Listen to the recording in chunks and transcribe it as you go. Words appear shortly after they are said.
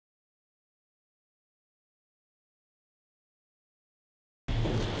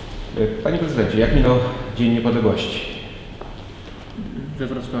Panie prezydencie, jak minął Dzień Niepodległości? We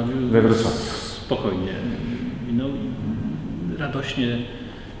Wrocławiu? Spokojnie minął, radośnie,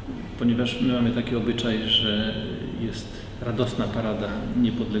 ponieważ my mamy taki obyczaj, że jest radosna parada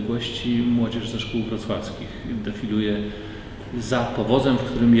niepodległości. Młodzież ze szkół wrocławskich defiluje za powozem, w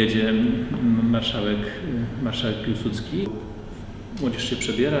którym jedzie marszałek Piłsudski. Młodzież się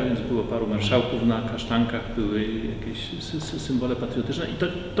przebiera, więc było paru marszałków na kasztankach, były jakieś symbole patriotyczne i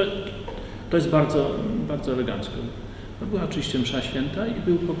to jest bardzo, bardzo elegancko. Była oczywiście msza święta i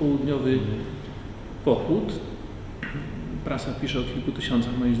był popołudniowy pochód. Prasa pisze o kilku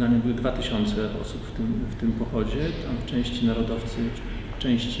tysiącach, moim zdaniem były 2000 osób w tym pochodzie. Tam w części narodowcy, w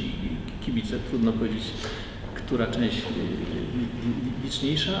części kibice, trudno powiedzieć, która część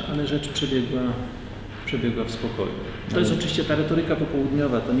liczniejsza, ale rzecz przebiegła w spokoju. To jest oczywiście ta retoryka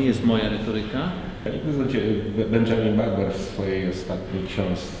popołudniowa, to nie jest moja retoryka. Panie prezydencie, Benjamin Barber w swojej ostatniej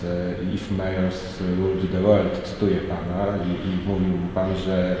książce If Mayors Ruled the World cytuje pana i mówił pan,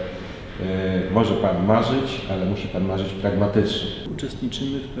 że może pan marzyć, ale musi pan marzyć pragmatycznie.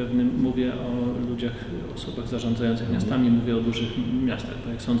 Uczestniczymy w pewnym, mówię o ludziach, osobach zarządzających miastami, mówię o dużych miastach,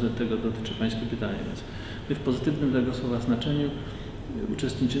 bo jak sądzę, tego dotyczy pańskie pytanie. Więc my w pozytywnym tego słowa znaczeniu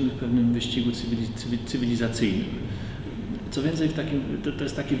uczestniczymy w pewnym wyścigu cywilizacyjnym. Co więcej, to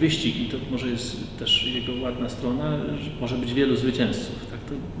jest taki wyścig i to może jest też jego ładna strona, że może być wielu zwycięzców. Tak?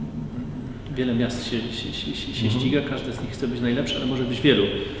 To wiele miast się ściga, każde z nich chce być najlepsze, ale może być wielu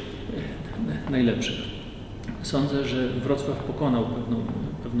najlepszych. Sądzę, że Wrocław pokonał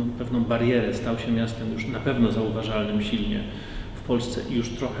pewną barierę, stał się miastem już na pewno zauważalnym silnie w Polsce i już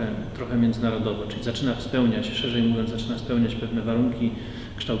trochę międzynarodowo, czyli zaczyna spełniać, szerzej mówiąc, zaczyna spełniać pewne warunki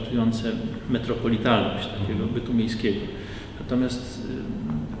kształtujące metropolitalność takiego bytu miejskiego. Natomiast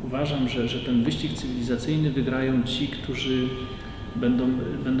uważam, że ten wyścig cywilizacyjny wygrają ci, którzy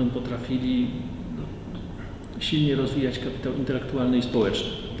będą potrafili silnie rozwijać kapitał intelektualny i społeczny,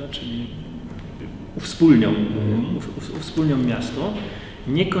 prawda? Czyli uwspólnią miasto.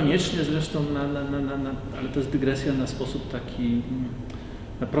 Niekoniecznie zresztą, ale to jest dygresja na sposób taki,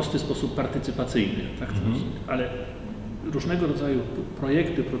 na prosty sposób partycypacyjny, tak? Ale różnego rodzaju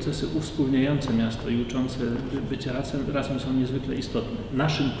projekty, procesy uwspólniające miasto i uczące bycia razem są niezwykle istotne.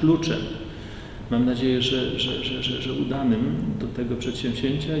 Naszym kluczem, mam nadzieję, że udanym do tego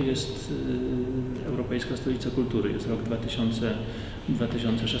przedsięwzięcia jest Europejska Stolica Kultury, jest rok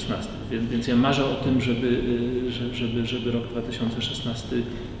 2016. Więc ja marzę o tym, żeby rok 2016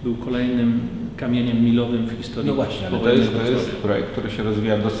 był kolejnym kamieniem milowym w historii. No właśnie, ale to jest projekt, który się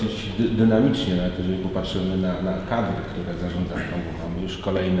rozwija dosyć dynamicznie, nawet jeżeli popatrzymy na kadry, które zarządzają ruchami, już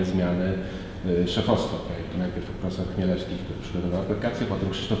kolejne zmiany szefostwa projektu. Najpierw profesor Chmielewski, który przygotował aplikację, potem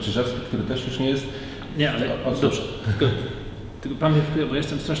Krzysztof Czyżewski, który też już nie jest... Nie, ale dobrze. Tylko pan mnie wpycha, bo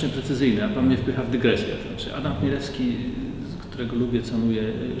jestem strasznie precyzyjny, a pan mnie wpycha w dygresję. To znaczy Adam Chmielewski, którego lubię,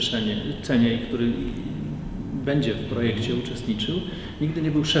 cenię i który będzie w projekcie uczestniczył, nigdy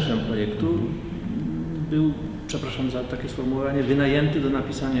nie był szefem projektu. Był, przepraszam za takie sformułowanie, wynajęty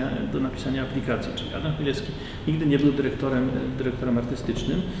do napisania aplikacji. Czyli Adam Chmielewski nigdy nie był dyrektorem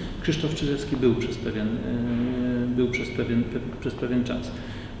artystycznym. Krzysztof Czyżewski był przez pewien czas.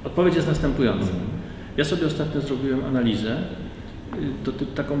 Odpowiedź jest następująca. Ja sobie ostatnio zrobiłem analizę,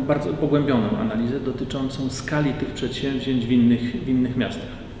 taką bardzo pogłębioną analizę dotyczącą skali tych przedsięwzięć w innych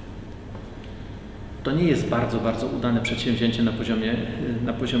miastach. To nie jest bardzo, bardzo udane przedsięwzięcie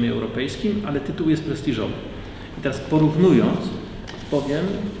na poziomie europejskim, ale tytuł jest prestiżowy. I teraz porównując, powiem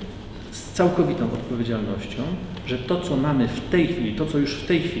z całkowitą odpowiedzialnością, że to, co mamy w tej chwili, to, co już w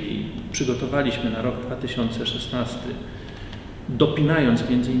tej chwili przygotowaliśmy na rok 2016, dopinając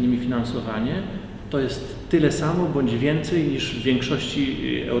między innymi finansowanie, to jest tyle samo bądź więcej niż w większości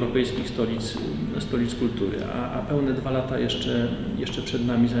europejskich stolic kultury, a pełne 2 lata jeszcze przed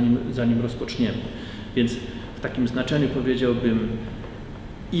nami, zanim rozpoczniemy. Więc w takim znaczeniu powiedziałbym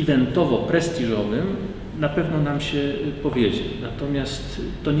eventowo-prestiżowym na pewno nam się powiedzie. Natomiast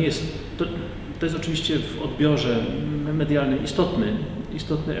to nie jest, to jest oczywiście w odbiorze medialnym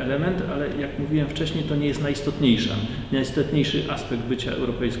istotny element, ale jak mówiłem wcześniej, to nie jest najistotniejszy aspekt bycia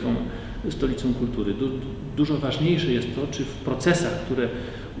europejską stolicą kultury. Dużo ważniejsze jest to, czy w procesach, które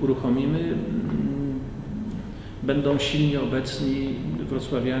uruchomimy, będą silnie obecni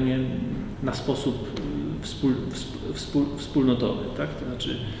wrocławianie na sposób wspólnotowy, tak? To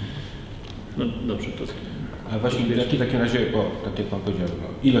znaczy, no dobrze, to... A właśnie w takim razie, bo tak jak pan powiedział,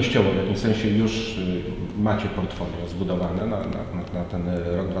 ilościowo w jakimś sensie już macie portfolio zbudowane na ten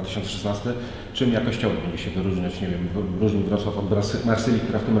rok 2016. Czym jakościowo będzie się wyróżniać, nie wiem, różni Wrocław od Marsylii,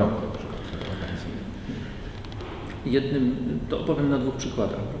 która w tym roku na przykład organizuje? To opowiem na dwóch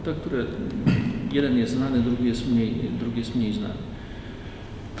przykładach, prawda, które jeden jest znany, drugi jest mniej znany.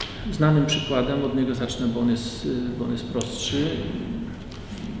 Znanym przykładem, od niego zacznę, bo on jest prostszy,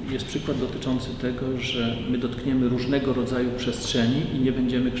 jest przykład dotyczący tego, że my dotkniemy różnego rodzaju przestrzeni i nie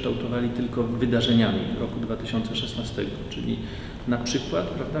będziemy kształtowali tylko wydarzeniami roku 2016, czyli na przykład,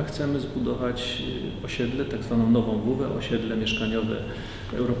 prawda, chcemy zbudować osiedle, tak zwaną nową Wówę, osiedle mieszkaniowe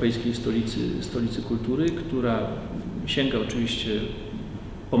Europejskiej Stolicy Kultury, która sięga oczywiście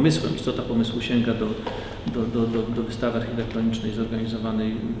pomysłem, istota pomysłu sięga do wystawy architektonicznej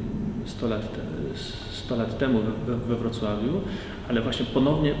zorganizowanej 100 lat temu we Wrocławiu, ale właśnie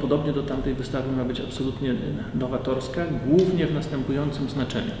podobnie do tamtej wystawy ma być absolutnie nowatorska, głównie w następującym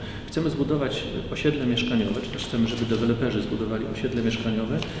znaczeniu. Chcemy zbudować osiedle mieszkaniowe, czy też chcemy, żeby deweloperzy zbudowali osiedle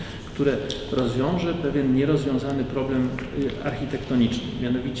mieszkaniowe, które rozwiąże pewien nierozwiązany problem architektoniczny.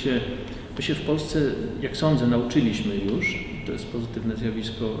 Mianowicie my się w Polsce, jak sądzę, nauczyliśmy już, to jest pozytywne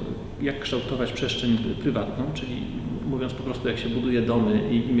zjawisko, jak kształtować przestrzeń prywatną, czyli mówiąc po prostu, jak się buduje domy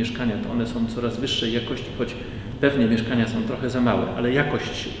i mieszkania, to one są coraz wyższej jakości, choć pewnie mieszkania są trochę za małe, ale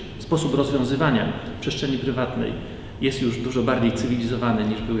jakość, sposób rozwiązywania przestrzeni prywatnej jest już dużo bardziej cywilizowany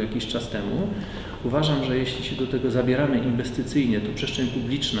niż był jakiś czas temu. Uważam, że jeśli się do tego zabieramy inwestycyjnie, to przestrzeń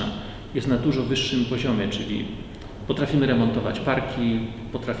publiczna jest na dużo wyższym poziomie, czyli potrafimy remontować parki,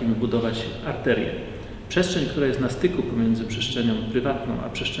 potrafimy budować arterie. Przestrzeń, która jest na styku pomiędzy przestrzenią prywatną a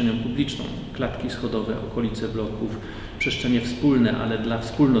przestrzenią publiczną, klatki schodowe, okolice bloków, przestrzenie wspólne, ale dla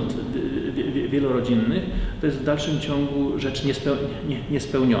wspólnot wielorodzinnych, to jest w dalszym ciągu rzecz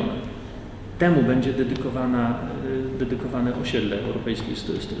niespełniona. Temu będzie dedykowane osiedle Europejskiej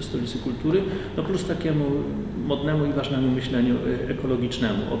Stolicy Kultury, no plus takiemu modnemu i ważnemu myśleniu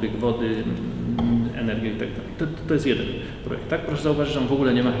ekologicznemu, obieg wody, energię i tak dalej. To jest jeden projekt. Tak? Proszę zauważyć, że on w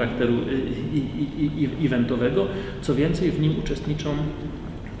ogóle nie ma charakteru eventowego. Co więcej, w nim uczestniczą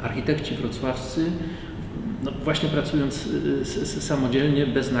architekci wrocławscy, no właśnie pracując samodzielnie,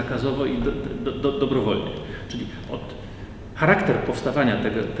 beznakazowo i dobrowolnie. Czyli charakter powstawania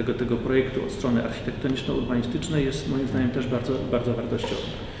tego projektu od strony architektoniczno-urbanistycznej jest moim zdaniem też bardzo, bardzo wartościowy.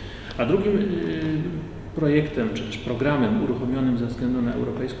 A drugim projektem, czy też programem uruchomionym ze względu na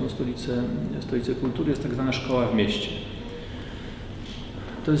Europejską Stolicę Kultury jest tak zwana szkoła w mieście.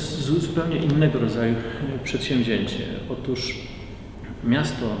 To jest zupełnie innego rodzaju przedsięwzięcie. Otóż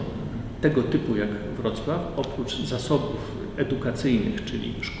miasto tego typu jak Wrocław, oprócz zasobów edukacyjnych,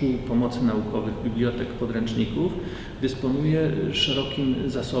 czyli szkół, pomocy naukowych, bibliotek, podręczników, dysponuje szerokim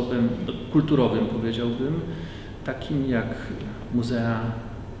zasobem kulturowym, powiedziałbym, takim jak muzea,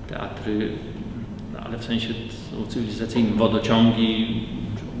 teatry, no ale w sensie cywilizacyjnym wodociągi,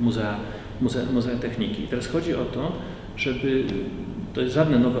 muzea techniki. I teraz chodzi o to, żeby, to jest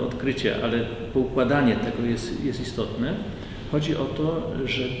żadne nowe odkrycie, ale poukładanie tego jest istotne. Chodzi o to,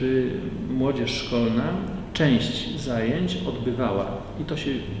 żeby młodzież szkolna część zajęć odbywała, i to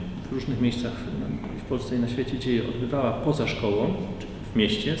się w różnych miejscach w Polsce i na świecie dzieje, odbywała poza szkołą, w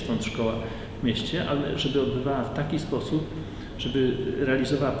mieście, stąd szkoła w mieście, ale żeby odbywała w taki sposób, żeby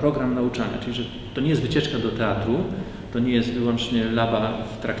realizowała program nauczania, czyli że to nie jest wycieczka do teatru, to nie jest wyłącznie laba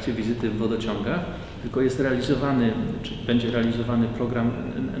w trakcie wizyty w wodociągach, tylko jest realizowany, czy będzie realizowany program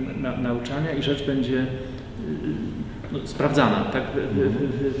nauczania i rzecz będzie sprawdzana, tak,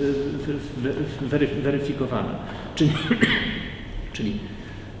 weryfikowana. Czyli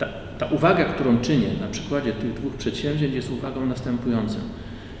ta uwaga, którą czynię na przykładzie tych dwóch przedsięwzięć, jest uwagą następującą.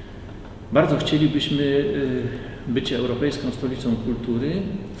 Bardzo chcielibyśmy bycie Europejską Stolicą Kultury,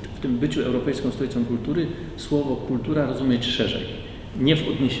 w tym byciu Europejską Stolicą Kultury słowo kultura rozumieć szerzej. Nie w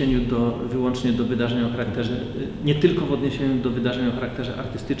odniesieniu wyłącznie do wydarzeń o charakterze, nie tylko w odniesieniu do wydarzeń o charakterze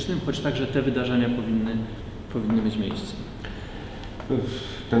artystycznym, choć także te wydarzenia powinny mieć miejsce.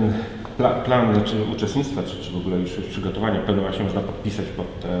 Ten plan znaczy uczestnictwa, czy w ogóle już przygotowania, pewno właśnie można podpisać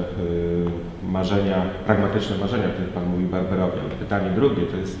pod te marzenia, pragmatyczne marzenia, o których Pan mówił, Barberowi. Ale pytanie drugie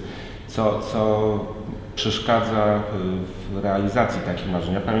to jest, co przeszkadza w realizacji takich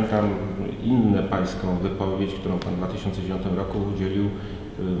marzeń. Ja pamiętam inną pańską wypowiedź, którą Pan w 2009 roku udzielił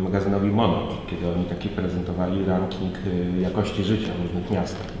magazynowi Monopol, kiedy oni taki prezentowali ranking jakości życia w różnych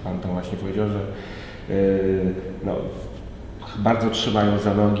miastach. Pan tam właśnie powiedział, że no, bardzo trzymają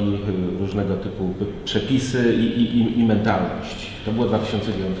za nogi różnego typu przepisy i mentalność. To było w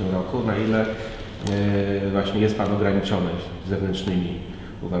 2009 roku, na ile właśnie jest Pan ograniczony zewnętrznymi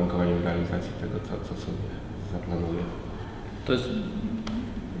uwarunkowaniami realizacji tego, co sobie zaplanuje. To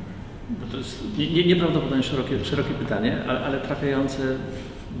jest nieprawdopodobnie szerokie pytanie, ale trafiające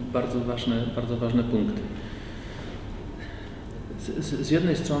w bardzo ważne punkty. Z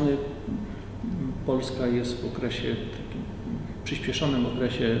jednej strony Polska jest w okresie, takim przyspieszonym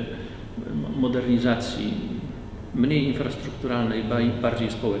okresie modernizacji, mniej infrastrukturalnej,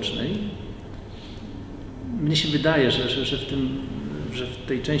 bardziej społecznej. Mnie się wydaje, że w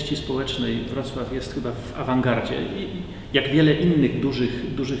tej części społecznej Wrocław jest chyba w awangardzie, jak wiele innych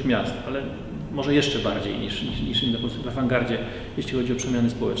dużych miast, ale może jeszcze bardziej niż inne, w awangardzie, jeśli chodzi o przemiany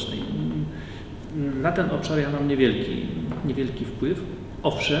społeczne. Na ten obszar ja mam niewielki wpływ.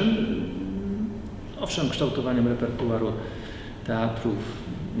 Owszem, kształtowaniem repertuaru teatrów,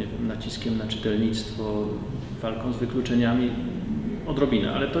 nie wiem, naciskiem na czytelnictwo, walką z wykluczeniami,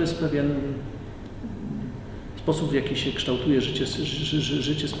 odrobinę, ale to jest pewien sposób, w jaki się kształtuje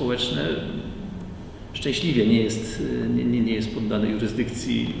życie społeczne. Szczęśliwie nie jest poddane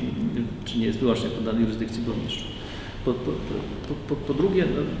jurysdykcji, czy nie jest wyłącznie poddane jurysdykcji burmistrzów. Po drugie,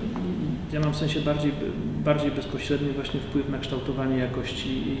 ja mam w sensie bardziej bezpośredni właśnie wpływ na kształtowanie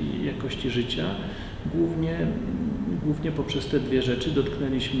jakości życia. Głównie poprzez te dwie rzeczy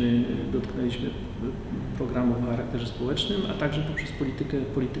dotknęliśmy programu o charakterze społecznym, a także poprzez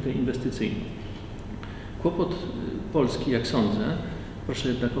politykę inwestycyjną. Kłopot Polski, jak sądzę, proszę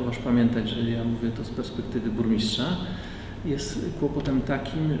jednakowoż pamiętać, że ja mówię to z perspektywy burmistrza, jest kłopotem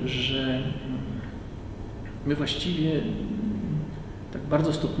takim, że my właściwie tak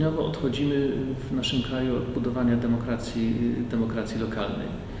bardzo stopniowo odchodzimy w naszym kraju od budowania demokracji lokalnej.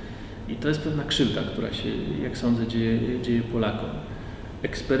 I to jest pewna krzywda, która się, jak sądzę, dzieje Polakom.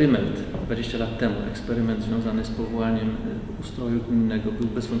 Eksperyment 20 lat temu, eksperyment związany z powołaniem ustroju gminnego był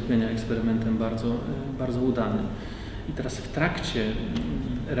bez wątpienia eksperymentem bardzo udanym. I teraz w trakcie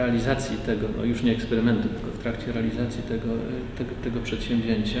realizacji tego, no już nie eksperymentu, tylko w trakcie realizacji tego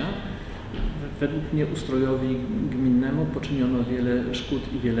przedsięwzięcia, według mnie ustrojowi gminnemu poczyniono wiele szkód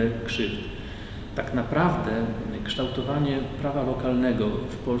i wiele krzywd. Tak naprawdę kształtowanie prawa lokalnego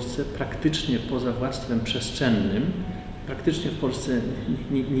w Polsce praktycznie poza władztwem przestrzennym praktycznie w Polsce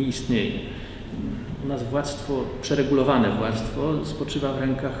nie istnieje. U nas przeregulowane władztwo spoczywa w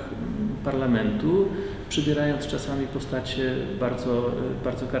rękach parlamentu, przybierając czasami postacie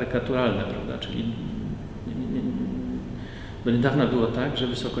bardzo karykaturalne, prawda? Czyli do niedawna było tak, że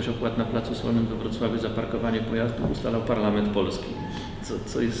wysokość opłat na Placu Solnym we Wrocławiu za parkowanie pojazdów ustalał Parlament Polski,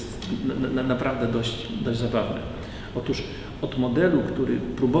 co jest naprawdę dość zabawne. Otóż od modelu, który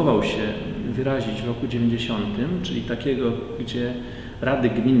próbował się wyrazić w roku 90, czyli takiego, gdzie rady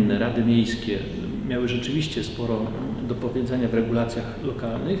gminne, rady miejskie miały rzeczywiście sporo do powiedzenia w regulacjach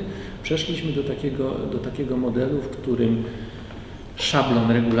lokalnych, przeszliśmy do takiego modelu, w którym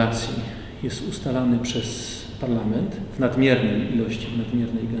szablon regulacji jest ustalany przez parlament w nadmiernej ilości, w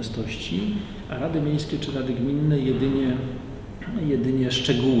nadmiernej gęstości, a rady miejskie czy rady gminne jedynie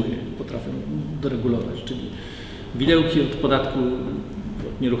szczegóły potrafią doregulować, czyli widełki od podatku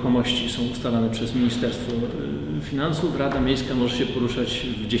od nieruchomości są ustalane przez Ministerstwo Finansów. Rada Miejska może się poruszać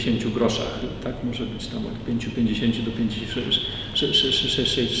w 10 groszach. Tak? Może być tam od 5,50 do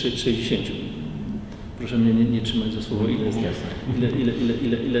 5,60. Proszę mnie nie trzymać za słowo,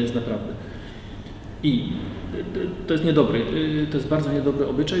 ile jest naprawdę. I to jest niedobry, to jest bardzo niedobry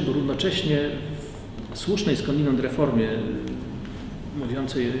obyczaj, bo równocześnie w słusznej skądinąd reformie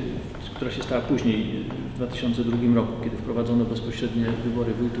mówiącej, która się stała później w 2002 roku, kiedy wprowadzono bezpośrednie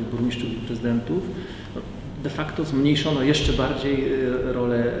wybory wójtów, burmistrzów i prezydentów, de facto zmniejszono jeszcze bardziej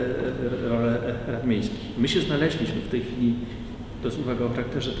rolę rad miejskich. My się znaleźliśmy w tej chwili, to jest uwaga o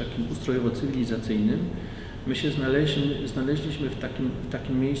charakterze takim ustrojowo-cywilizacyjnym, my się znaleźliśmy w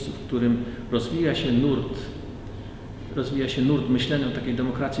takim miejscu, w którym rozwija się nurt myślenia o takiej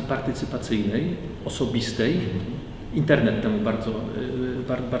demokracji partycypacyjnej, osobistej. Internet temu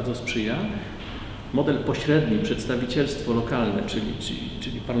bardzo sprzyja. Model pośredni, przedstawicielstwo lokalne,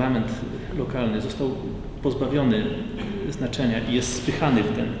 czyli parlament lokalny został pozbawiony znaczenia i jest spychany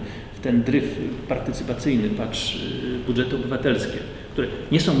w ten dryf partycypacyjny, patrz budżety obywatelskie, które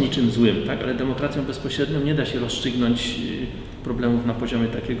nie są niczym złym, tak? Ale demokracją bezpośrednią nie da się rozstrzygnąć problemów na poziomie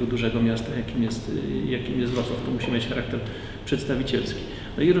takiego dużego miasta, jakim jest Wrocław. To musi mieć charakter przedstawicielski.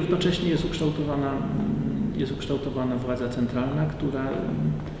 No i równocześnie jest ukształtowana władza centralna, która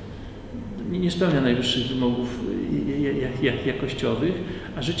nie spełnia najwyższych wymogów jakościowych,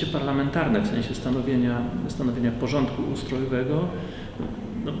 a życie parlamentarne w sensie stanowienia porządku ustrojowego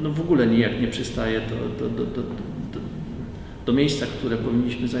no w ogóle nijak nie przystaje do miejsca, które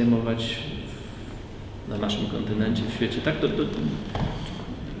powinniśmy zajmować na naszym kontynencie, w świecie, tak?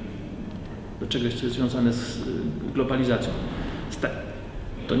 Do czegoś, co jest związane z globalizacją.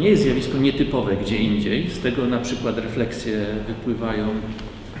 To nie jest zjawisko nietypowe gdzie indziej, z tego na przykład refleksje wypływają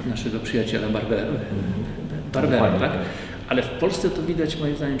naszego przyjaciela Barbera, tak? Ale w Polsce to widać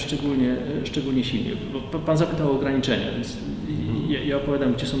moim zdaniem szczególnie silnie. Bo Pan zapytał o ograniczenia, więc ja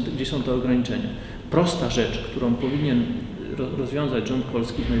opowiadam, gdzie są te ograniczenia. Prosta rzecz, którą powinien rozwiązać rząd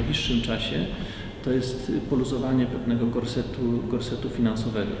polski w najbliższym czasie, to jest poluzowanie pewnego gorsetu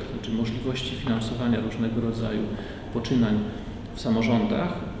finansowego, to znaczy możliwości finansowania różnego rodzaju poczynań w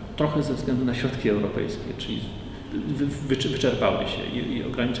samorządach, trochę ze względu na środki europejskie, czyli wyczerpały się i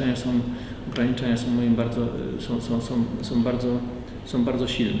ograniczenia są moim są bardzo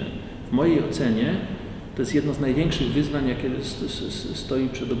silne. W mojej ocenie to jest jedno z największych wyzwań, jakie stoi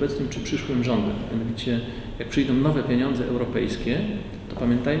przed obecnym czy przyszłym rządem. Mianowicie, jak przyjdą nowe pieniądze europejskie, to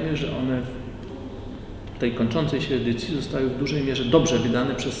pamiętajmy, że one w tej kończącej się edycji zostały w dużej mierze dobrze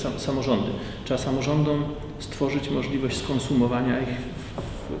wydane przez samorządy. Trzeba samorządom stworzyć możliwość skonsumowania ich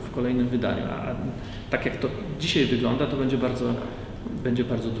w kolejnym wydaniu, a tak jak to dzisiaj wygląda, to będzie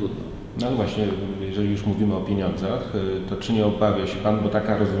bardzo trudno. No właśnie, jeżeli już mówimy o pieniądzach, to czy nie obawia się Pan, bo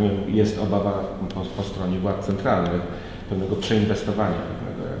taka, rozumiem, jest obawa po stronie władz centralnych, pewnego przeinwestowania,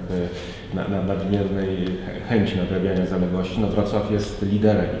 jakby nadmiernej chęci nadrabiania zaległości. No Wrocław jest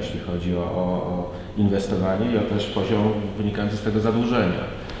liderem, jeśli chodzi o inwestowanie i o też poziom wynikający z tego zadłużenia.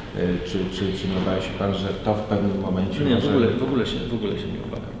 Czy nie obawia się Pan, że to w pewnym momencie nie, może... w ogóle się nie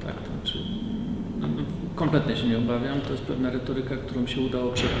obawiam, tak? To znaczy, kompletnie się nie obawiam. To jest pewna retoryka, którą się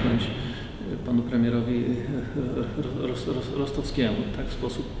udało przepchnąć panu premierowi Rostowskiemu, tak, w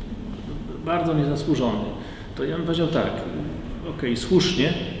sposób bardzo niezasłużony. To ja bym powiedział tak, okej,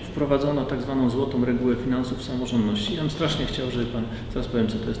 słusznie wprowadzono tak zwaną złotą regułę finansów samorządności. Ja bym strasznie chciał, żeby Pan, zaraz powiem,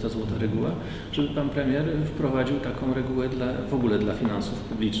 co to jest ta złota reguła, żeby Pan Premier wprowadził taką regułę w ogóle dla finansów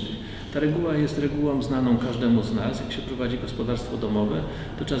publicznych. Ta reguła jest regułą znaną każdemu z nas. Jak się prowadzi gospodarstwo domowe,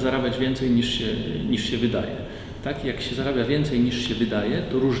 to trzeba zarabiać więcej niż się wydaje. Tak? Jak się zarabia więcej niż się wydaje,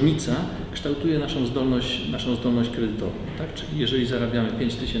 to różnica kształtuje naszą zdolność kredytową. Tak? Czyli jeżeli zarabiamy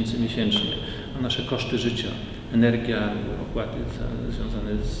 5 000 miesięcznie, a nasze koszty życia, energia, opłaty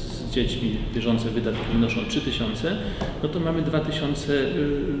związane z dziećmi, bieżące wydatki wynoszą 3000, no to mamy 2000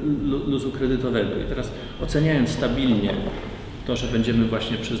 luzu kredytowego. I teraz oceniając stabilnie to, że będziemy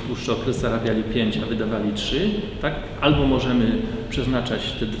właśnie przez dłuższy okres zarabiali 5, a wydawali 3, tak? Albo możemy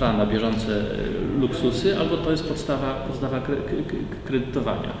przeznaczać te 2 na bieżące luksusy, albo to jest podstawa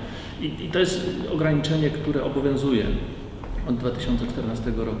kredytowania. I to jest ograniczenie, które obowiązuje od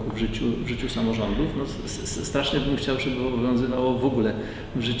 2014 roku w życiu samorządów. No, strasznie bym chciał, żeby obowiązywało w ogóle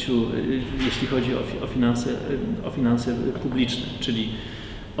w życiu, jeśli chodzi o finanse publiczne. Czyli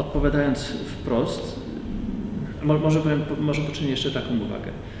odpowiadając wprost, może poczynię jeszcze taką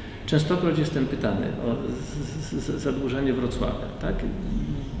uwagę. Częstokroć jestem pytany o zadłużenie Wrocławia. Tak?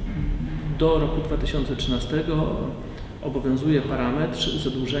 Do roku 2013 obowiązuje parametr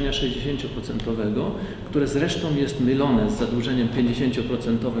zadłużenia 60%, które zresztą jest mylone z zadłużeniem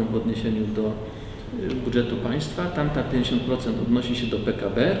 50% w odniesieniu do budżetu państwa. Tamta 50% odnosi się do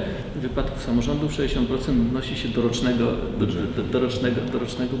PKB, w wypadku samorządów 60% odnosi się do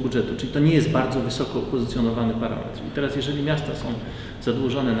rocznego budżetu, czyli to nie jest bardzo wysoko upozycjonowany parametr. I teraz jeżeli miasta są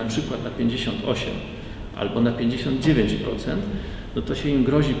zadłużone na przykład na 58 albo na 59%, no to się im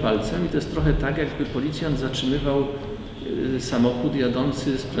grozi palcem i to jest trochę tak, jakby policjant zatrzymywał samochód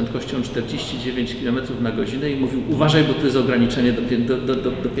jadący z prędkością 49 km na godzinę i mówił: uważaj, bo tu jest ograniczenie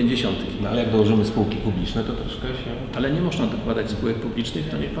do 50. No ale jak dołożymy spółki publiczne, to troszkę się... Ale nie można dokładać spółek publicznych,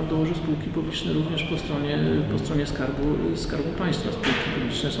 to niech Pan dołoży spółki publiczne również po stronie Skarbu Państwa. Spółki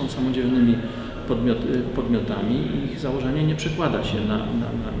publiczne są samodzielnymi podmiotami i ich założenie nie przekłada się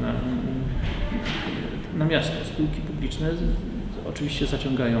na miasto. Spółki publiczne oczywiście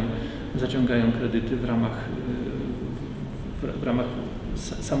zaciągają kredyty w ramach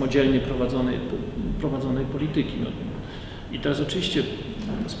samodzielnie prowadzonej polityki. No. I teraz oczywiście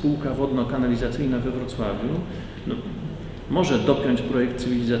spółka wodno-kanalizacyjna we Wrocławiu może dopiąć projekt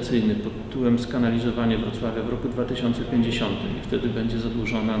cywilizacyjny pod tytułem skanalizowanie Wrocławia w roku 2050 i wtedy będzie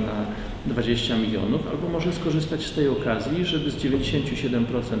zadłużona na 20 milionów, albo może skorzystać z tej okazji, żeby z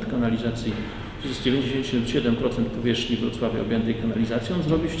 97% kanalizacji, z 97% powierzchni Wrocławia objętej kanalizacją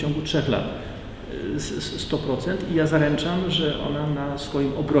zrobić w ciągu 3 lat 100% i ja zaręczam, że ona na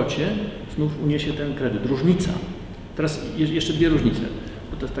swoim obrocie znów uniesie ten kredyt. Różnica. Teraz jeszcze 2 różnice,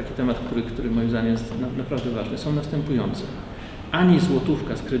 bo to jest taki temat, który moim zdaniem jest naprawdę ważny. Są następujące. Ani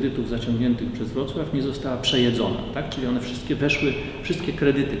złotówka z kredytów zaciągniętych przez Wrocław nie została przejedzona, tak? Czyli one wszystkie weszły, wszystkie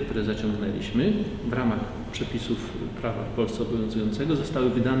kredyty, które zaciągnęliśmy w ramach przepisów prawa w Polsce obowiązującego, zostały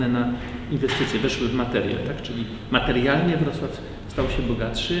wydane na inwestycje, weszły w materię, tak? Czyli materialnie Wrocław stał się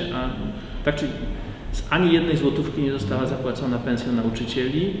bogatszy, a tak, czyli ani jednej złotówki nie została zapłacona pensja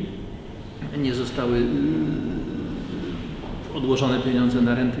nauczycieli, nie zostały odłożone pieniądze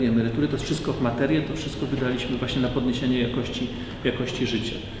na renty i emerytury, to jest wszystko w materię, to wszystko wydaliśmy właśnie na podniesienie jakości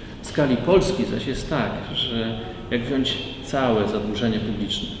życia. W skali Polski zaś jest tak, że jak wziąć całe zadłużenie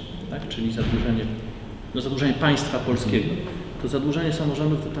publiczne, tak, czyli zadłużenie państwa polskiego, to zadłużenie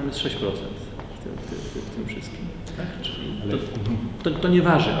samorządów to tam jest 6% w tym wszystkim. Tak? Czyli to nie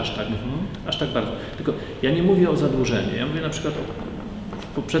waży aż tak bardzo. Tylko ja nie mówię o zadłużeniu, ja mówię na przykład w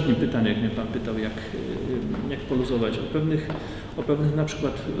poprzednim pytaniu, jak mnie Pan pytał, jak poluzować, o pewnych na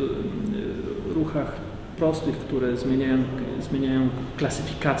przykład ruchach prostych, które zmieniają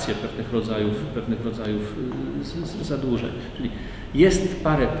klasyfikację pewnych rodzajów zadłużeń. Czyli jest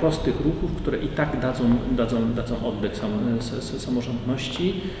parę prostych ruchów, które i tak dadzą oddech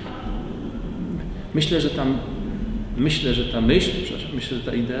samorządności. myślę, że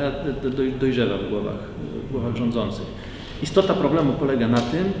ta idea dojrzewa w głowach rządzących. Istota problemu polega na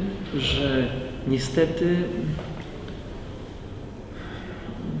tym, że niestety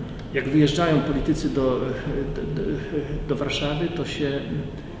jak wyjeżdżają politycy do Warszawy, to się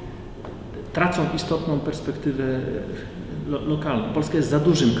tracą istotną perspektywę lokalną. Polska jest za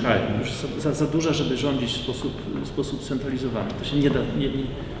dużym krajem, już za duża, żeby rządzić w sposób centralizowany. To się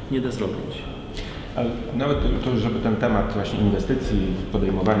nie da zrobić. Ale nawet to, żeby ten temat właśnie inwestycji,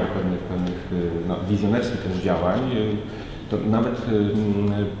 podejmowania pewnych wizjonerskich też działań, to nawet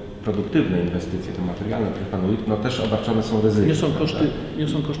produktywne inwestycje, te materialne, które Pan też obarczone są ryzykiem.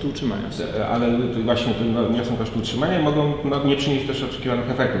 Niosą koszty utrzymania. Ale właśnie niosą koszty utrzymania i mogą nie przynieść też oczekiwanych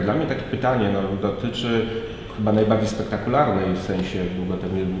efektów. Dla mnie takie pytanie dotyczy chyba najbardziej spektakularnej w sensie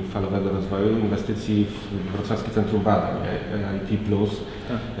długofalowego rozwoju inwestycji w Wrocławskie Centrum Badań, IT+.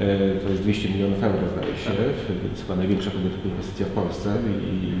 Tak. To jest 200 milionów euro, zdaje się, więc chyba największa tego typu inwestycja w Polsce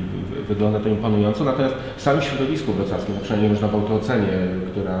i wygląda to imponująco. Natomiast w samym środowisku wrocławskim, przynajmniej można w autoocenie,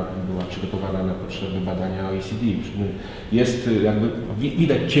 która była przygotowana na potrzeby badania OECD, jest jakby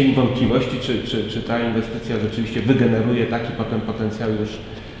widać cień wątpliwości, czy ta inwestycja rzeczywiście wygeneruje taki potem potencjał już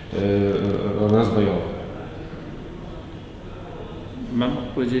rozwojowy. Mam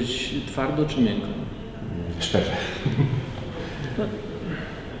powiedzieć twardo czy miękko? Szczerze.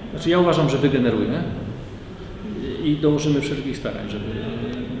 Znaczy ja uważam, że wygeneruje i dołożymy wszelkich starań,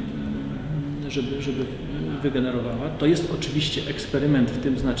 żeby wygenerowała. To jest oczywiście eksperyment w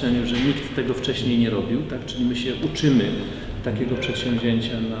tym znaczeniu, że nikt tego wcześniej nie robił, tak? Czyli my się uczymy takiego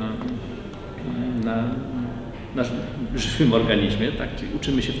przedsięwzięcia na żywym organizmie, tak? Czyli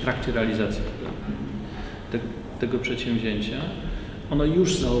uczymy się w trakcie realizacji tego przedsięwzięcia. Ono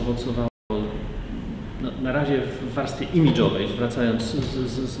już zaowocowało na razie w warstwie imidżowej,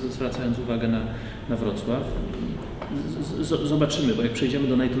 zwracając uwagę na Wrocław. Zobaczymy, bo jak przejdziemy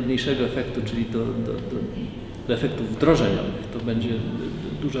do najtrudniejszego efektu, czyli do efektów wdrożeniowych, to będzie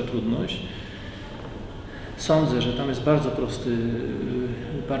duża trudność. Sądzę, że tam jest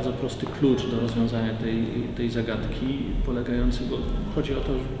bardzo prosty klucz do rozwiązania tej zagadki, polegający, bo chodzi o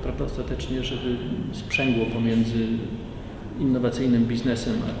to, prawda, ostatecznie, żeby sprzęgło pomiędzy innowacyjnym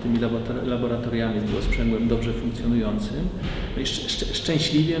biznesem a tymi laboratoriami było sprzęgłem dobrze funkcjonującym. No i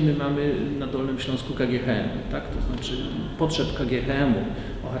szczęśliwie my mamy na Dolnym Śląsku KGHM, tak? To znaczy potrzeb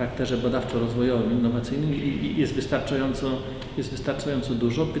KGHM-u o charakterze badawczo-rozwojowym, innowacyjnym jest wystarczająco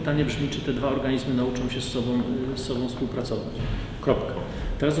dużo. Pytanie brzmi, czy te dwa organizmy nauczą się z sobą współpracować. Kropka.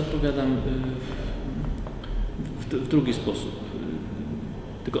 Teraz odpowiadam w drugi sposób.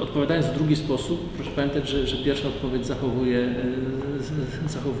 Tylko odpowiadając w drugi sposób, proszę pamiętać, że pierwsza odpowiedź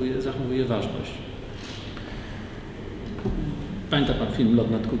zachowuje ważność. Pamięta Pan film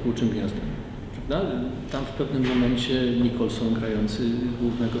Lot nad kukułczym gniazdem, prawda? Tam w pewnym momencie Nicholson, grający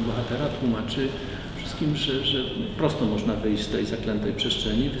głównego bohatera, tłumaczy wszystkim, że prosto można wyjść z tej zaklętej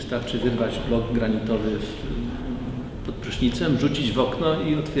przestrzeni, wystarczy wyrwać blok granitowy pod prysznicem, rzucić w okno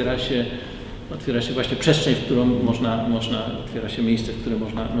i otwiera się właśnie przestrzeń, w którą otwiera się miejsce, w które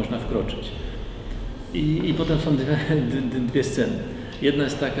można wkroczyć. I potem są dwie sceny. Jedna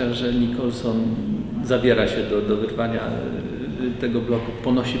jest taka, że Nicholson zabiera się do wyrwania tego bloku,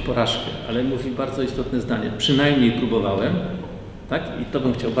 ponosi porażkę, ale mówi bardzo istotne zdanie. Przynajmniej próbowałem, tak? I to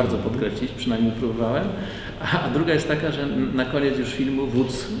bym chciał bardzo podkreślić, przynajmniej próbowałem. A druga jest taka, że na koniec już filmu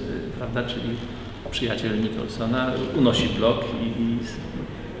wódz, prawda, czyli przyjaciel Nicholsona, unosi blok i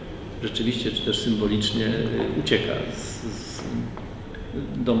rzeczywiście, czy też symbolicznie ucieka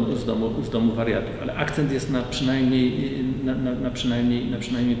z domu wariatów. Ale akcent jest na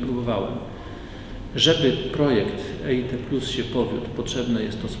przynajmniej próbowałem. Żeby projekt EIT Plus się powiódł, potrzebne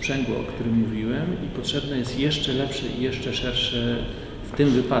jest to sprzęgło, o którym mówiłem, i potrzebne jest jeszcze lepsze i jeszcze szersze w tym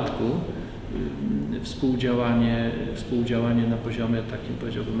wypadku współdziałanie na poziomie takim,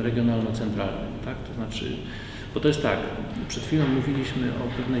 powiedziałbym, regionalno-centralnym. Tak? To znaczy Bo to jest tak, przed chwilą mówiliśmy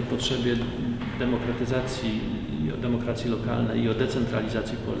o pewnej potrzebie demokratyzacji, o demokracji lokalnej i o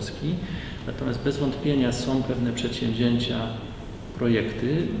decentralizacji Polski, natomiast bez wątpienia są pewne przedsięwzięcia,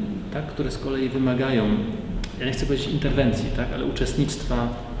 projekty, tak, które z kolei wymagają, ja nie chcę powiedzieć interwencji, tak, ale uczestnictwa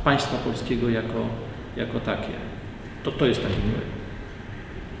państwa polskiego jako takie. To jest taki projekt.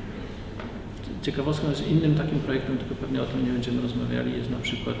 Ciekawostką jest innym takim projektem, tylko pewnie o tym nie będziemy rozmawiali, jest na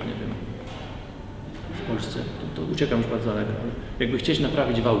przykład, nie wiem, w Polsce, to uciekam już bardzo daleko, ale jakby chcieć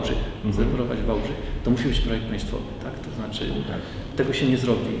naprawić Wałbrzych, zreparować Wałbrzych, to musi być projekt państwowy, tak? To znaczy tego się nie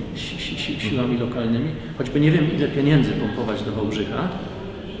zrobi siłami lokalnymi, choćby nie wiem ile pieniędzy pompować do Wałbrzycha,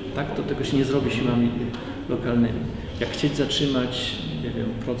 tak? To tego się nie zrobi siłami lokalnymi. Jak chcieć zatrzymać, nie wiem,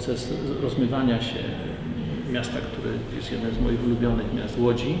 proces rozmywania się miasta, które jest jednym z moich ulubionych miast,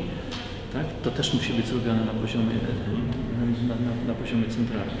 Łodzi, tak? To też musi być zrobione na poziomie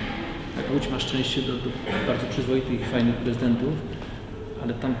centralnym. Tak, Łódź ma szczęście do bardzo przyzwoitych i fajnych prezydentów,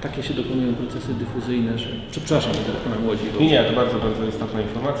 ale tam takie się dokonują procesy dyfuzyjne, że... Przepraszam, że dokonałem Łodzi. Nie, to bardzo, bardzo istotna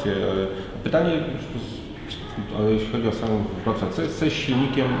informacja. Pytanie, jeśli chodzi o samą Wrocław, co jest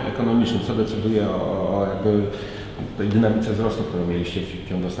silnikiem ekonomicznym, co decyduje o jakby tej dynamice wzrostu, którą mieliście w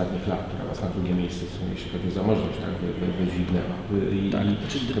ciągu ostatnich lat, która was na drugie miejsce, jeśli chodzi o zamożność, tak, wydźwignęła.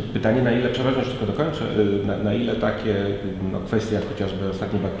 Pytanie, na ile, przepraszam, tylko dokończę, na ile takie kwestie jak chociażby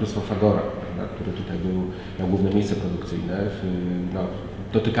ostatnie bankructwo Fagora, który tutaj miał główne miejsce produkcyjne,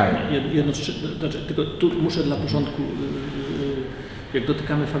 dotykają. Tylko tu muszę dla porządku, jak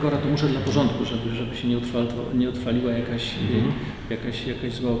dotykamy Fagora, to muszę dla porządku, żeby się nie utrwaliła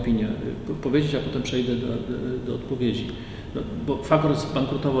jakaś zła opinia, powiedzieć, a potem przejdę do odpowiedzi. No, bo Fagor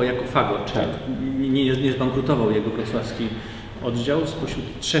zbankrutował jako Fagor, czyli nie zbankrutował jego wrocławski oddział. Spośród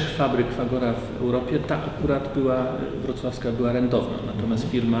 3 fabryk Fagora w Europie ta akurat wrocławska była rentowna, natomiast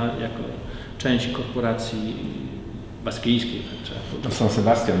firma jako część korporacji baskijskiej. To San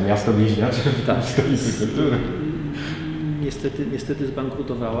Sebastian, miasto bliźniacze, tak, stolicy kultury. Niestety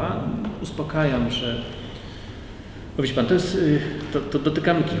zbankrutowała. Uspokajam, że... Widzi pan, to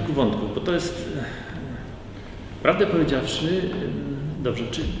dotykamy kilku wątków, bo to jest, prawdę powiedziawszy, dobrze,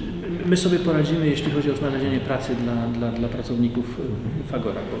 czy my sobie poradzimy, jeśli chodzi o znalezienie pracy dla pracowników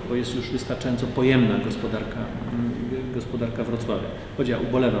Fagora, bo jest już wystarczająco pojemna gospodarka Wrocławia. Choć ja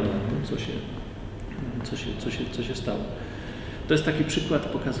ubolewam nad tym, co się stało. To jest taki przykład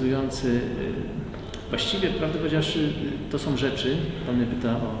pokazujący, właściwie, prawdę powiedziawszy, to są rzeczy, pan mnie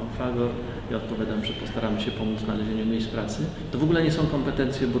pyta o Fagor, ja odpowiadam, że postaramy się pomóc w znalezieniu miejsc pracy. To w ogóle nie są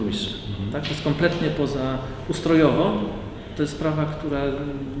kompetencje burmistrza. Tak? To jest kompletnie poza ustrojowo. To jest sprawa, która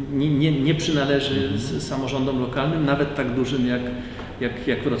nie przynależy samorządom lokalnym, nawet tak dużym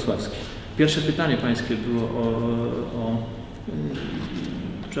jak wrocławski. Pierwsze pytanie pańskie było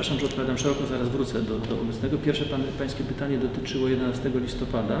przepraszam, że odpowiadam szeroko, zaraz wrócę do obecnego. Pierwsze pańskie pytanie dotyczyło 11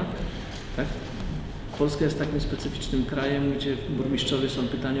 listopada. Tak? Polska jest takim specyficznym krajem, gdzie burmistrzowie są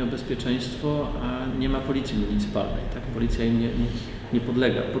pytani o bezpieczeństwo, a nie ma policji municypalnej. Tak? Policja im nie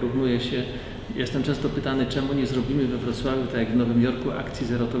podlega. Porównuje się, jestem często pytany, czemu nie zrobimy we Wrocławiu, tak jak w Nowym Jorku, akcji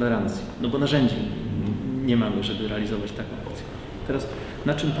zero tolerancji. No bo narzędzi nie mamy, żeby realizować taką akcję. Teraz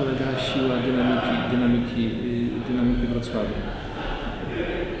na czym polega siła dynamiki Wrocławia?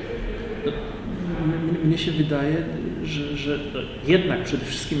 No, mnie się wydaje, że jednak przede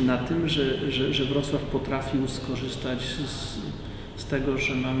wszystkim na tym, że Wrocław potrafił skorzystać z tego,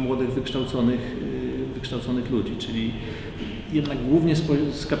 że ma młodych, wykształconych ludzi, czyli jednak głównie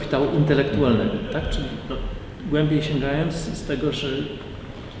z kapitału intelektualnego, tak? Czyli głębiej sięgając z tego, że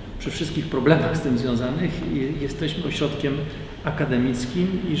przy wszystkich problemach z tym związanych jesteśmy ośrodkiem akademickim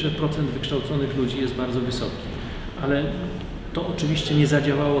i że procent wykształconych ludzi jest bardzo wysoki. Ale to oczywiście nie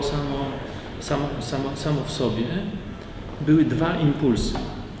zadziałało samo w sobie. Były 2 impulsy.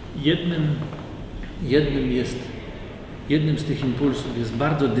 Jednym z tych impulsów jest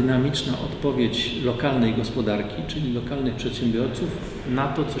bardzo dynamiczna odpowiedź lokalnej gospodarki, czyli lokalnych przedsiębiorców na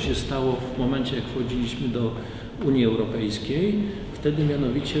to, co się stało w momencie, jak wchodziliśmy do Unii Europejskiej. Wtedy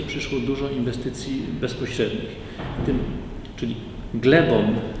mianowicie przyszło dużo inwestycji bezpośrednich. Czyli glebą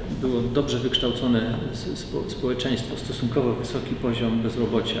było dobrze wykształcone społeczeństwo, stosunkowo wysoki poziom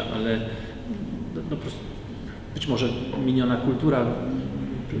bezrobocia, ale po prostu być może miniona kultura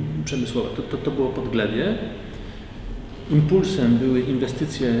przemysłowa. To było podglebie. Impulsem były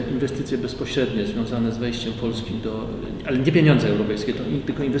inwestycje bezpośrednie związane z wejściem Polski ale nie pieniądze europejskie,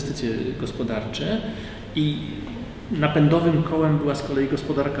 tylko inwestycje gospodarcze i napędowym kołem była z kolei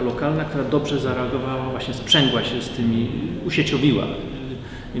gospodarka lokalna, która dobrze zareagowała, właśnie sprzęgła się z tymi, usieciowiła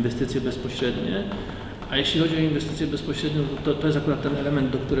inwestycje bezpośrednie, A jeśli chodzi o inwestycje bezpośrednie, to jest akurat ten element,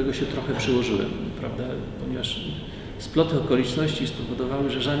 do którego się trochę przyłożyłem, prawda? Ponieważ sploty okoliczności spowodowały,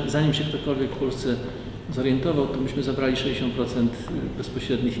 że zanim się ktokolwiek w Polsce zorientował, to myśmy zabrali 60%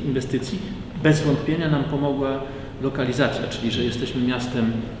 bezpośrednich inwestycji. Bez wątpienia nam pomogła lokalizacja, czyli że jesteśmy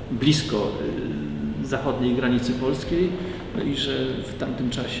miastem blisko zachodniej granicy polskiej, no i że w tamtym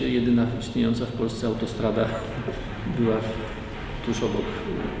czasie jedyna istniejąca w Polsce autostrada była tuż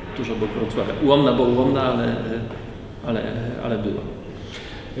obok Wrocławia. Ułomna, bo ułomna, ale była.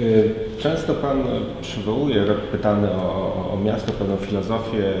 Często Pan przywołuje, pytany o miasto, pewną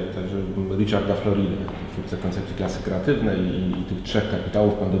filozofię też Richarda Floridy, twórcę koncepcji klasy kreatywnej i tych 3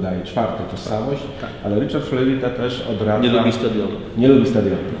 kapitałów Pan dodaje 4, tożsamość, tak. Ale Richard Florida też odradza... Nie lubi stadionu. Nie lubi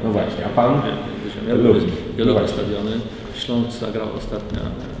stadionu, no właśnie, a Pan? Ja lubię stadiony. Śląsk zagrał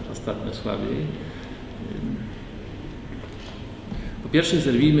ostatnio słabiej. Po pierwsze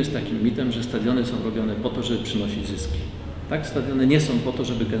zerwijmy z takim mitem, że stadiony są robione po to, żeby przynosić zyski. Tak? Stadiony nie są po to,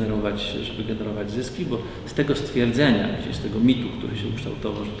 żeby generować zyski, bo z tego stwierdzenia, z tego mitu, który się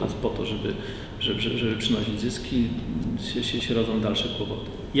ukształtował, że to jest po to, żeby przynosić zyski, się rodzą dalsze kłopoty.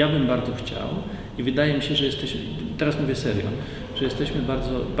 Ja bym bardzo chciał i wydaje mi się, że jesteśmy, teraz mówię serio, że jesteśmy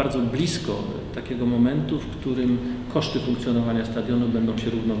bardzo, bardzo blisko takiego momentu, w którym koszty funkcjonowania stadionu będą się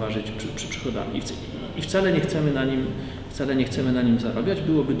równoważyć przy przychodami. I wcale nie chcemy na nim zarabiać.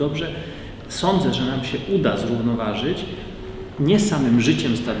 Byłoby dobrze. Sądzę, że nam się uda zrównoważyć nie samym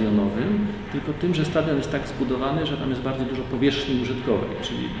życiem stadionowym, tylko tym, że stadion jest tak zbudowany, że tam jest bardzo dużo powierzchni użytkowej,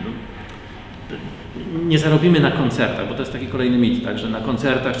 czyli nie zarobimy na koncertach, bo to jest taki kolejny mit, tak, że na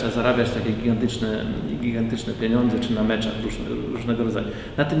koncertach trzeba zarabiać takie gigantyczne pieniądze, czy na meczach różnego rodzaju.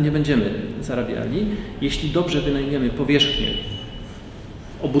 Na tym nie będziemy zarabiali. Jeśli dobrze wynajmiemy powierzchnię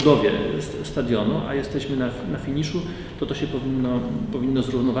o budowie stadionu, a jesteśmy na finiszu, to się powinno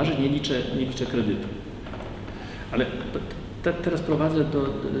zrównoważyć, nie liczę kredytu. Ale teraz prowadzę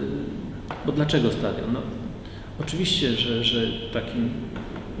bo dlaczego stadion? No, oczywiście, że takim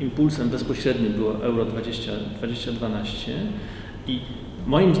impulsem bezpośrednim było Euro 2012 i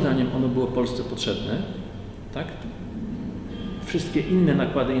moim zdaniem ono było Polsce potrzebne. Tak? Wszystkie inne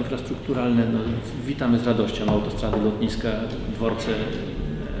nakłady infrastrukturalne witamy z radością, autostrady, lotniska, dworce,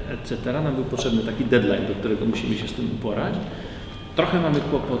 etc. Nam był potrzebny taki deadline, do którego musimy się z tym uporać. Trochę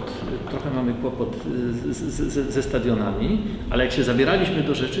mamy kłopot ze stadionami, ale jak się zabieraliśmy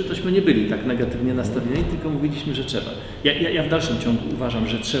do rzeczy, tośmy nie byli tak negatywnie nastawieni, tylko mówiliśmy, że trzeba. Ja w dalszym ciągu uważam,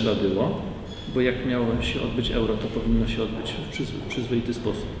 że trzeba było, bo jak miało się odbyć Euro, to powinno się odbyć w przyzwoity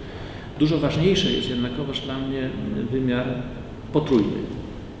sposób. Dużo ważniejszy jest jednakowoż dla mnie wymiar potrójny.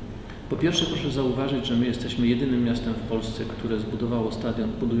 Po pierwsze proszę zauważyć, że my jesteśmy jedynym miastem w Polsce, które zbudowało stadion,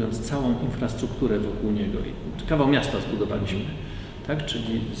 budując całą infrastrukturę wokół niego. I kawał miasta zbudowaliśmy, tak?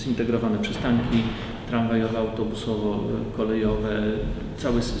 Czyli zintegrowane przystanki tramwajowe, autobusowo-kolejowe,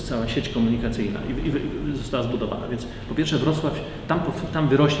 cała sieć komunikacyjna i została zbudowana. Więc po pierwsze Wrocław, tam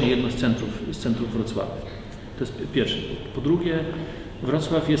wyrośnie jedno z centrów Wrocławia. To jest pierwsze. Po drugie,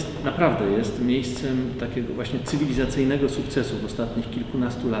 Wrocław naprawdę jest miejscem takiego właśnie cywilizacyjnego sukcesu w ostatnich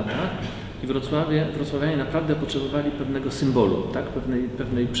kilkunastu latach i wrocławianie naprawdę potrzebowali pewnego symbolu, tak?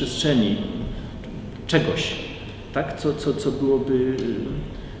 pewnej przestrzeni, czegoś, tak?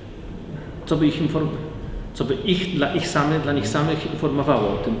 co by dla nich samych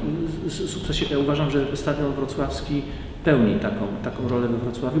informowało o tym sukcesie. Ja uważam, że stadion wrocławski pełni taką rolę we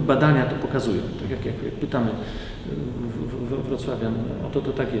Wrocławiu. Badania to pokazują. Tak jak pytamy wrocławian, to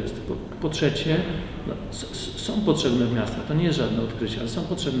tak jest. Po trzecie, są potrzebne w miastach, to nie jest żadne odkrycie, ale są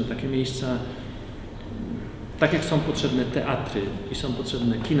potrzebne takie miejsca, tak jak są potrzebne teatry i są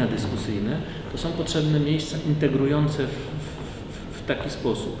potrzebne kina dyskusyjne, to są potrzebne miejsca integrujące w taki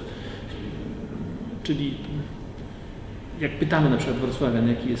sposób. Czyli jak pytamy na przykład wrocławian,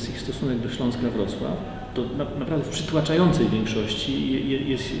 jaki jest ich stosunek do Śląska-Wrocław, to naprawdę w przytłaczającej większości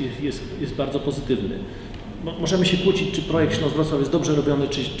jest bardzo pozytywny. Możemy się kłócić, czy projekt Śląsk-Wrocław jest dobrze robiony,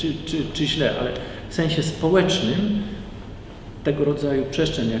 czy źle, ale w sensie społecznym tego rodzaju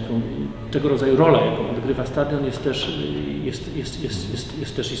przestrzeń, tego rodzaju rola, jaką odgrywa stadion, jest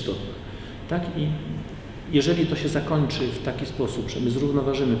też istotna. Tak? I jeżeli to się zakończy w taki sposób, że my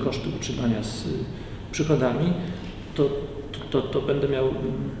zrównoważymy koszty utrzymania z przychodami,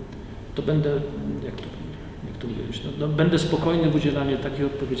 będę spokojny w udzielaniu takiej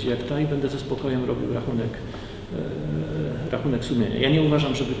odpowiedzi jak ta i będę ze spokojem robił rachunek sumienia. Ja nie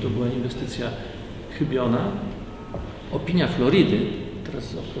uważam, żeby to była inwestycja chybiona. Opinia Floridy,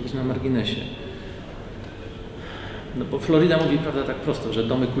 teraz odpowiedź na marginesie, no bo Florida mówi, prawda, tak prosto, że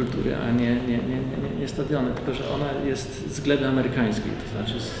domy kultury, a nie stadiony, tylko że ona jest z gleby amerykańskiej, to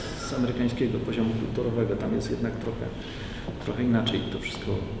znaczy z z amerykańskiego poziomu kulturowego. Tam jest jednak trochę inaczej to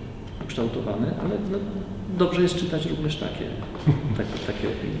wszystko ukształtowane, ale no, dobrze jest czytać również takie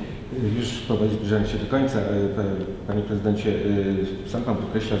opinie. Już powoli zbliżając się do końca, panie prezydencie, sam pan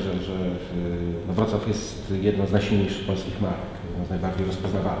podkreśla, że Wrocław jest jedną z najsilniejszych polskich marek, jedną z najbardziej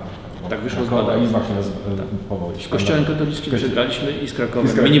rozpoznawalnych. Tak wyszło z badań. Z Kościołem katolickim przegraliśmy i z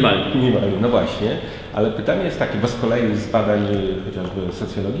Krakowem minimalnie. No właśnie, ale pytanie jest takie, bo z kolei z badań chociażby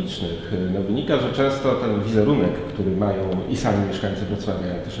socjologicznych wynika, że często ten wizerunek, który mają i sami mieszkańcy Wrocławia,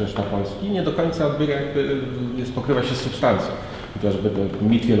 jak też reszta Polski, nie do końca odbiega, pokrywa się z substancją. Chociażby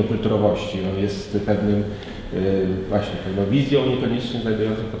mit wielokulturowości, on jest pewnym pewną wizją, niekoniecznie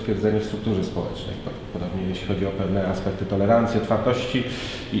znajdującą potwierdzenie w strukturze społecznej. Podobnie jeśli chodzi o pewne aspekty tolerancji, otwartości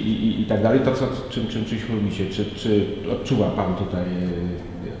i tak dalej. To, czym mówicie, czy odczuwa pan tutaj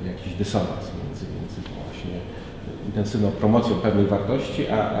jakiś dysonans między właśnie intensywną promocją pewnych wartości,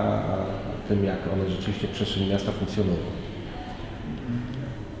 a tym, jak one rzeczywiście w przestrzeni miasta funkcjonują?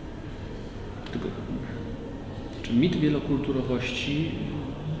 Mit wielokulturowości,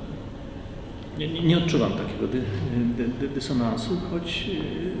 nie odczuwam takiego dysonansu, choć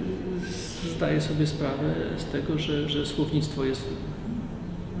zdaję sobie sprawę z tego, że słownictwo jest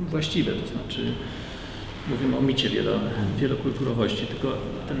właściwe, to znaczy mówimy o micie wielokulturowości, tylko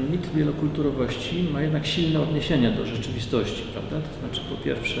ten mit wielokulturowości ma jednak silne odniesienie do rzeczywistości, prawda? To znaczy po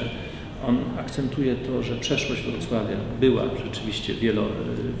pierwsze on akcentuje to, że przeszłość Wrocławia była rzeczywiście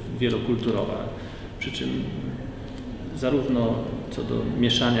wielokulturowa, przy czym zarówno co do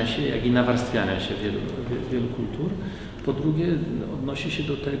mieszania się, jak i nawarstwiania się wielu kultur. Po drugie, odnosi się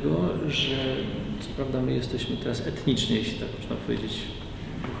do tego, że co prawda my jesteśmy teraz etnicznie, jeśli tak można powiedzieć,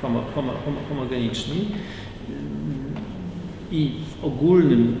 homogeniczni i w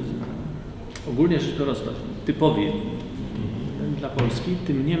ogólnie rzecz biorąc, typowi dla Polski,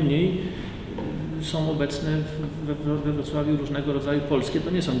 tym niemniej są obecne we Wrocławiu różnego rodzaju polskie,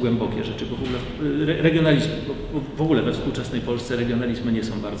 to nie są głębokie rzeczy, bo w ogóle regionalizmy, bo w ogóle we współczesnej Polsce regionalizmy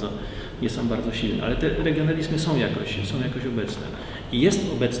nie są bardzo silne, ale te regionalizmy są jakoś obecne. I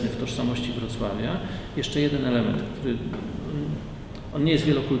jest obecny w tożsamości Wrocławia jeszcze jeden element, który on nie jest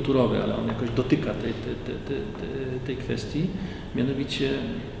wielokulturowy, ale on jakoś dotyka tej kwestii, mianowicie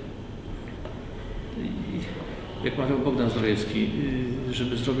jak mawiał Bogdan Zdrojewski,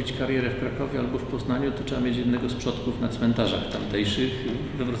 żeby zrobić karierę w Krakowie albo w Poznaniu, to trzeba mieć jednego z przodków na cmentarzach tamtejszych.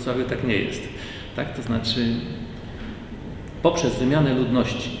 We Wrocławiu tak nie jest. Tak? To znaczy poprzez wymianę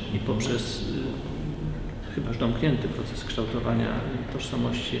ludności i poprzez chyba już domknięty proces kształtowania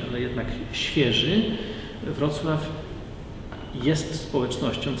tożsamości, ale jednak świeży, Wrocław jest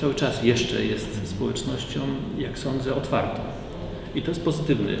społecznością, cały czas jeszcze jest społecznością, jak sądzę, otwartą. I to jest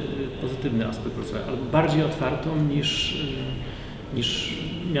pozytywny aspekt Wrocławia, albo bardziej otwartą niż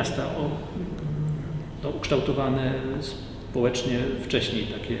miasta ukształtowane społecznie wcześniej,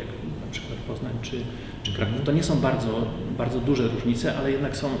 takie jak na przykład Poznań czy Kraków. To nie są bardzo duże różnice, ale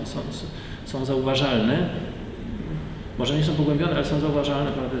jednak są zauważalne. Może nie są pogłębione, ale są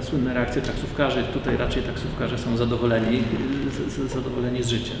zauważalne, prawda, słynne reakcje taksówkarzy. Tutaj raczej taksówkarze są zadowoleni z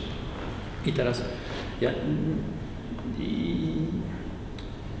życia. I teraz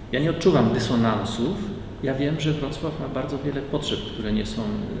ja nie odczuwam dysonansów. Ja wiem, że Wrocław ma bardzo wiele potrzeb, które nie są,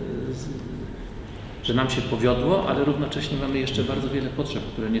 że nam się powiodło, ale równocześnie mamy jeszcze bardzo wiele potrzeb,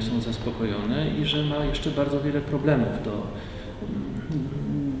 które nie są zaspokojone i że ma jeszcze bardzo wiele problemów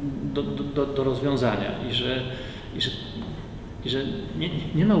do rozwiązania i że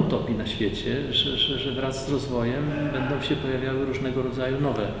nie ma utopii na świecie, że wraz z rozwojem będą się pojawiały różnego rodzaju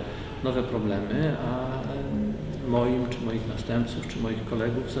nowe problemy, a moim, czy moich następców, czy moich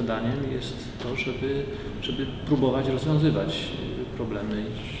kolegów zadaniem jest to, żeby próbować rozwiązywać problemy.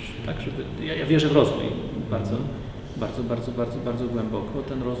 Tak, ja wierzę w rozwój bardzo głęboko.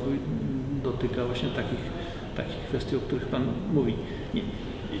 Ten rozwój dotyka właśnie takich kwestii, o których Pan mówi.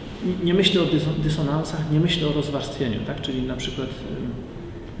 Nie myślę o dysonansach, nie myślę o rozwarstwieniu, tak? Czyli na przykład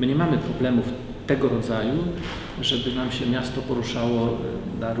my nie mamy problemów tego rodzaju, żeby nam się miasto poruszało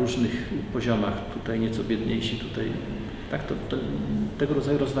na różnych poziomach, tutaj nieco biedniejsi, tutaj tak, tego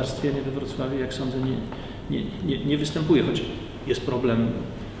rodzaju rozwarstwienie we Wrocławiu, jak sądzę, nie występuje, choć jest problem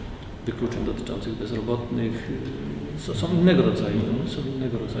wykluczeń dotyczących bezrobotnych, są innego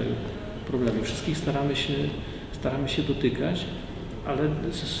rodzaju problemy. Wszystkich staramy się dotykać, ale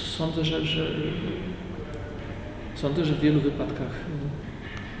sądzę, że w wielu wypadkach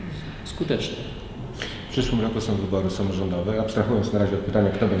skutecznie. W przyszłym roku są wybory samorządowe. Abstrahując na razie od pytania,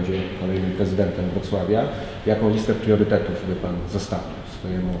 kto będzie kolejnym prezydentem Wrocławia, jaką listę priorytetów by Pan zostawił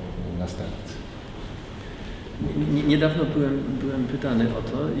swojemu następcy? Niedawno byłem pytany o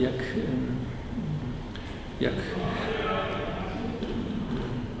to,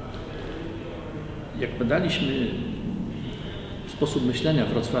 jak badaliśmy sposób myślenia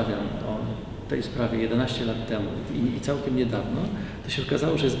wrocławian o tej sprawie 11 lat temu i całkiem niedawno, to się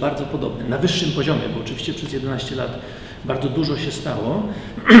okazało, że jest bardzo podobny. Na wyższym poziomie, bo oczywiście przez 11 lat bardzo dużo się stało,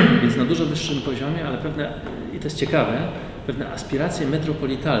 więc na dużo wyższym poziomie, ale pewne, i to jest ciekawe, pewne aspiracje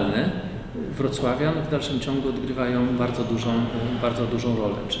metropolitalne wrocławian w dalszym ciągu odgrywają bardzo dużą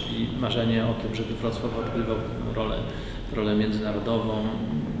rolę, czyli marzenie o tym, żeby Wrocław odgrywał rolę międzynarodową,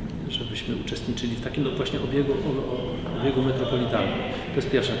 żebyśmy uczestniczyli w takim właśnie obiegu metropolitalnym. To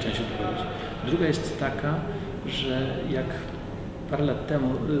jest pierwsza część odpowiedzi. Druga jest taka, że jak parę lat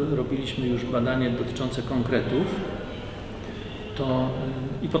temu robiliśmy już badanie dotyczące konkretów, to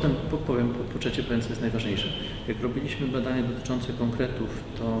i potem powiem po trzecie, co jest najważniejsze. Jak robiliśmy badanie dotyczące konkretów,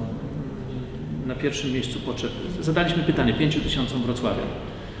 to na pierwszym miejscu potrzeb zadaliśmy pytanie 5000 wrocławian,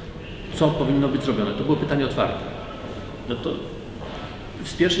 co powinno być zrobione. To było pytanie otwarte. No to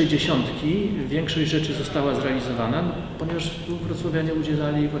z pierwszej dziesiątki większość rzeczy została zrealizowana, ponieważ wrocławianie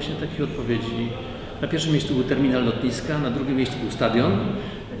udzielali właśnie takich odpowiedzi. Na pierwszym miejscu był terminal lotniska, na drugim miejscu był stadion,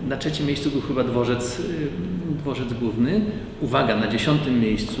 na trzecim miejscu był chyba dworzec główny. Uwaga, na 10.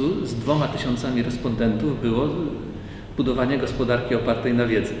 miejscu z 2000 respondentów było budowanie gospodarki opartej na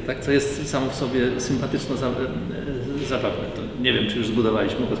wiedzy, tak? Co jest samo w sobie sympatyczno zabawne. To nie wiem, czy już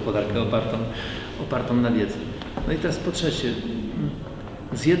zbudowaliśmy gospodarkę opartą na wiedzy. No i teraz po trzecie,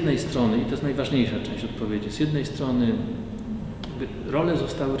 z jednej strony, i to jest najważniejsza część odpowiedzi, z jednej strony role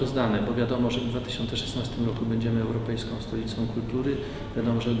zostały rozdane, bo wiadomo, że w 2016 roku będziemy Europejską Stolicą Kultury,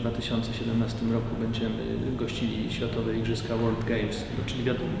 wiadomo, że w 2017 roku będziemy gościli Światowe Igrzyska World Games, czyli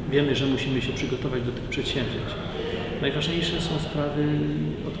wiemy, że musimy się przygotować do tych przedsięwzięć. Najważniejsze są sprawy,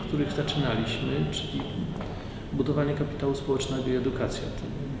 od których zaczynaliśmy, czyli budowanie kapitału społecznego i edukacja.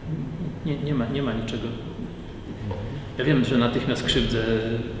 Nie ma niczego. Ja wiem, że natychmiast krzywdzę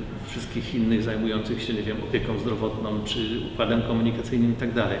wszystkich innych zajmujących się, nie wiem, opieką zdrowotną czy układem komunikacyjnym i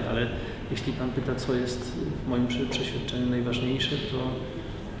tak dalej, ale jeśli Pan pyta, co jest w moim przeświadczeniu najważniejsze, to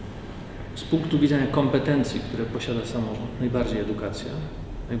z punktu widzenia kompetencji, które posiada samorząd, najbardziej edukacja,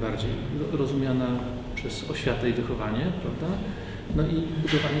 najbardziej rozumiana przez oświatę i wychowanie, prawda? No i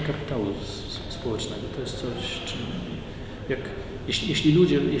budowanie kapitału społecznego. To jest coś, czym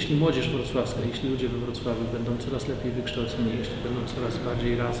jeśli młodzież wrocławska, jeśli ludzie we Wrocławiu będą coraz lepiej wykształceni, jeśli będą coraz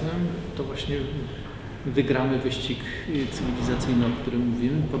bardziej razem, to właśnie wygramy wyścig cywilizacyjny, o którym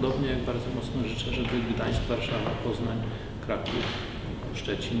mówimy. Podobnie jak bardzo mocno życzę, żeby Gdańsk, Warszawa, Poznań, Kraków,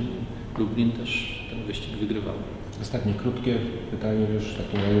 Szczecin, Lublin też ten wyścig wygrywał. Ostatnie krótkie pytanie już,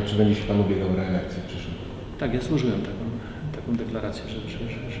 czy będzie się Pan ubiegał o reelekcję w przyszłym roku? Tak, ja złożyłem taką deklarację,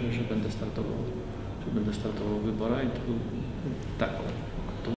 że będę startował w wyborach i to był taką.